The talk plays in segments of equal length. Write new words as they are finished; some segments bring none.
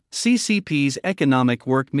CCP's Economic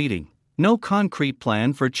Work Meeting, no concrete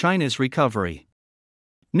plan for China's recovery.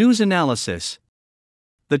 News analysis.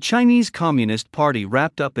 The Chinese Communist Party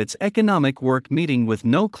wrapped up its Economic Work Meeting with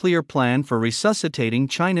no clear plan for resuscitating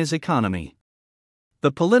China's economy.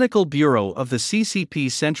 The Political Bureau of the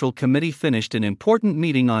CCP Central Committee finished an important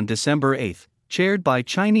meeting on December 8, chaired by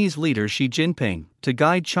Chinese leader Xi Jinping, to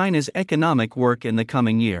guide China's economic work in the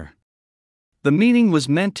coming year. The meeting was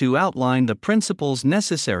meant to outline the principles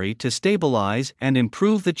necessary to stabilize and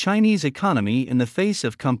improve the Chinese economy in the face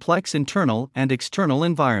of complex internal and external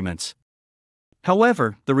environments.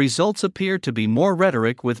 However, the results appear to be more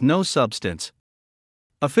rhetoric with no substance.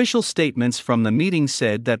 Official statements from the meeting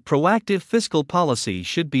said that proactive fiscal policy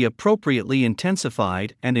should be appropriately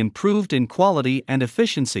intensified and improved in quality and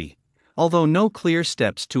efficiency, although no clear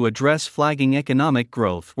steps to address flagging economic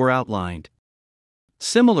growth were outlined.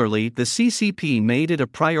 Similarly, the CCP made it a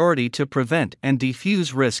priority to prevent and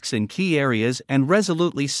defuse risks in key areas and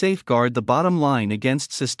resolutely safeguard the bottom line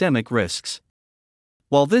against systemic risks.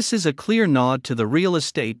 While this is a clear nod to the real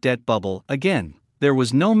estate debt bubble, again, there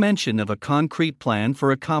was no mention of a concrete plan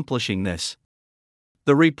for accomplishing this.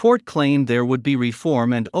 The report claimed there would be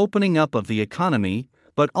reform and opening up of the economy,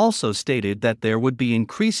 but also stated that there would be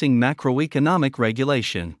increasing macroeconomic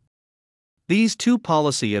regulation. These two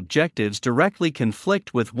policy objectives directly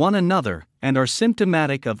conflict with one another and are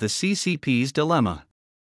symptomatic of the CCP's dilemma.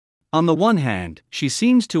 On the one hand, she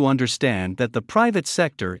seems to understand that the private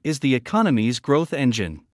sector is the economy's growth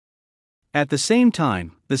engine. At the same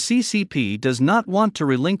time, the CCP does not want to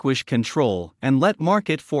relinquish control and let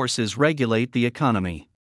market forces regulate the economy.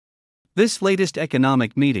 This latest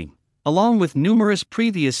economic meeting, along with numerous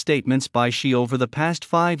previous statements by Xi over the past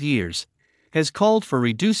 5 years, has called for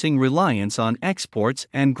reducing reliance on exports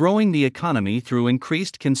and growing the economy through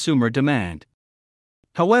increased consumer demand.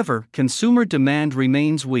 However, consumer demand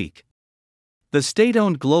remains weak. The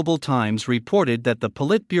state-owned Global Times reported that the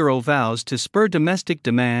Politburo vows to spur domestic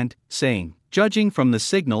demand, saying, "Judging from the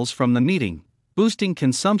signals from the meeting, boosting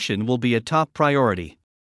consumption will be a top priority."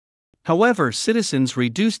 However, citizens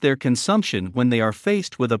reduce their consumption when they are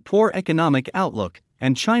faced with a poor economic outlook,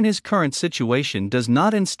 and China's current situation does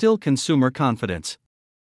not instill consumer confidence.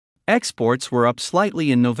 Exports were up slightly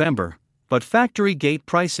in November, but factory gate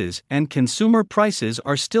prices and consumer prices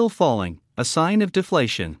are still falling, a sign of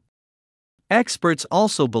deflation. Experts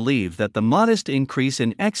also believe that the modest increase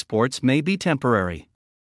in exports may be temporary.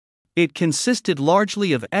 It consisted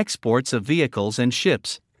largely of exports of vehicles and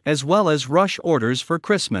ships, as well as rush orders for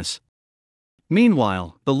Christmas.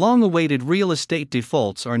 Meanwhile, the long-awaited real estate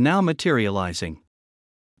defaults are now materializing.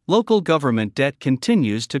 Local government debt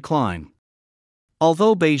continues to climb.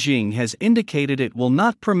 Although Beijing has indicated it will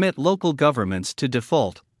not permit local governments to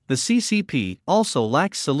default, the CCP also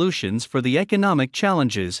lacks solutions for the economic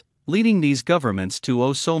challenges, leading these governments to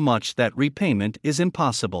owe so much that repayment is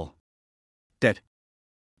impossible. Debt.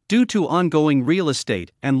 Due to ongoing real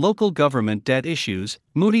estate and local government debt issues,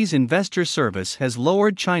 Moody's Investor Service has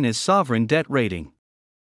lowered China's sovereign debt rating.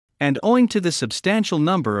 And owing to the substantial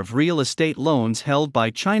number of real estate loans held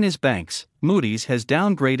by China's banks, Moody's has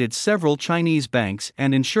downgraded several Chinese banks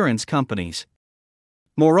and insurance companies.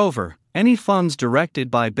 Moreover, any funds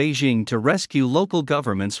directed by Beijing to rescue local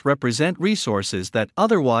governments represent resources that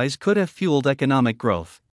otherwise could have fueled economic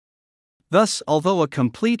growth. Thus, although a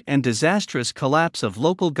complete and disastrous collapse of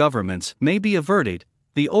local governments may be averted,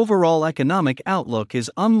 the overall economic outlook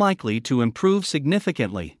is unlikely to improve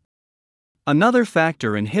significantly. Another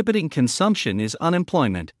factor inhibiting consumption is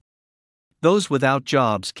unemployment. Those without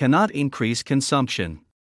jobs cannot increase consumption.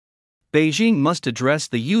 Beijing must address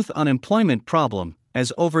the youth unemployment problem,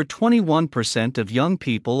 as over 21% of young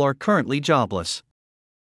people are currently jobless.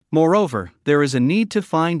 Moreover, there is a need to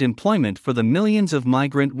find employment for the millions of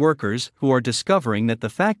migrant workers who are discovering that the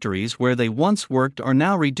factories where they once worked are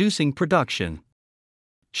now reducing production.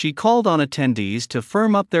 She called on attendees to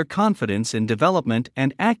firm up their confidence in development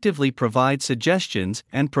and actively provide suggestions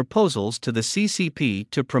and proposals to the CCP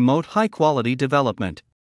to promote high-quality development.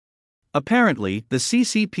 Apparently, the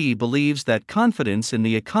CCP believes that confidence in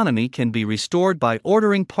the economy can be restored by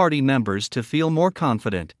ordering party members to feel more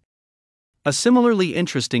confident. A similarly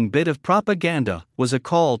interesting bit of propaganda was a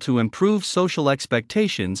call to improve social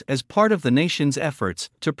expectations as part of the nation's efforts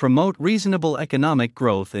to promote reasonable economic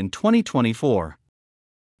growth in 2024.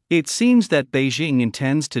 It seems that Beijing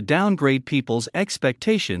intends to downgrade people's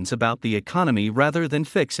expectations about the economy rather than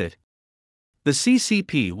fix it. The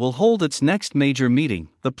CCP will hold its next major meeting,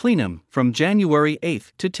 the plenum, from January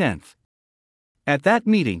 8 to 10. At that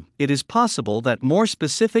meeting, it is possible that more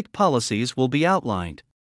specific policies will be outlined.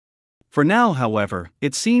 For now, however,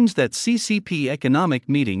 it seems that CCP economic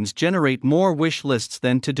meetings generate more wish lists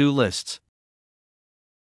than to-do lists.